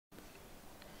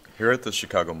Here at the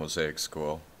Chicago Mosaic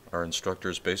School, our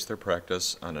instructors base their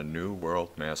practice on a new world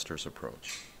masters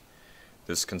approach.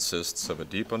 This consists of a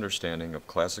deep understanding of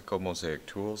classical mosaic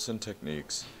tools and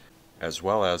techniques, as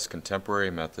well as contemporary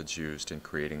methods used in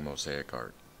creating mosaic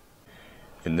art.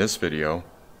 In this video,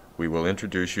 we will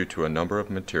introduce you to a number of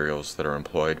materials that are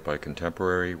employed by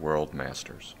contemporary world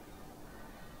masters.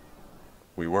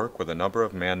 We work with a number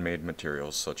of man-made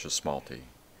materials such as smalti,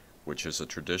 which is a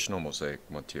traditional mosaic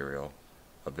material,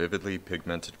 a vividly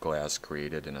pigmented glass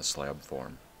created in a slab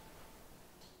form.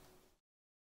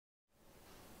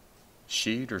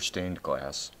 Sheet or stained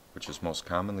glass, which is most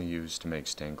commonly used to make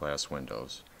stained glass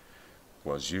windows,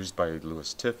 was used by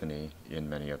Louis Tiffany in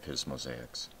many of his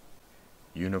mosaics.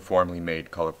 Uniformly made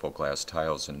colorful glass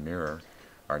tiles and mirror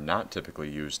are not typically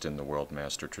used in the world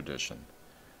master tradition,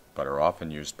 but are often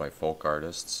used by folk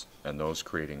artists and those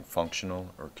creating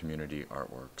functional or community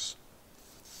artworks.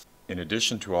 In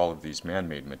addition to all of these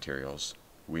man-made materials,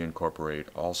 we incorporate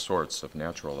all sorts of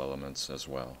natural elements as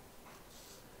well.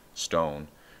 Stone,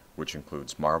 which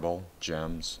includes marble,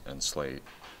 gems, and slate,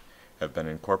 have been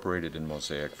incorporated in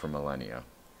mosaic for millennia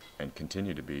and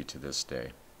continue to be to this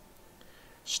day.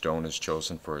 Stone is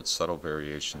chosen for its subtle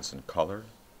variations in color,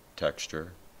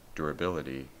 texture,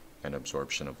 durability, and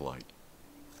absorption of light.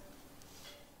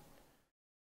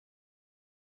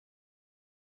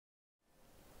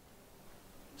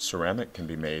 Ceramic can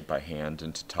be made by hand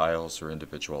into tiles or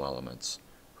individual elements,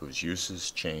 whose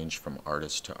uses change from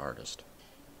artist to artist.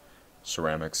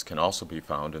 Ceramics can also be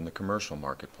found in the commercial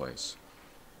marketplace.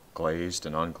 Glazed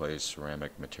and unglazed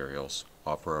ceramic materials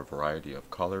offer a variety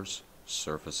of colors,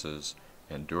 surfaces,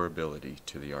 and durability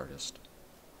to the artist.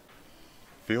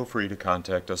 Feel free to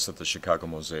contact us at the Chicago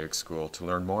Mosaic School to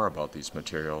learn more about these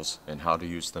materials and how to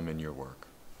use them in your work.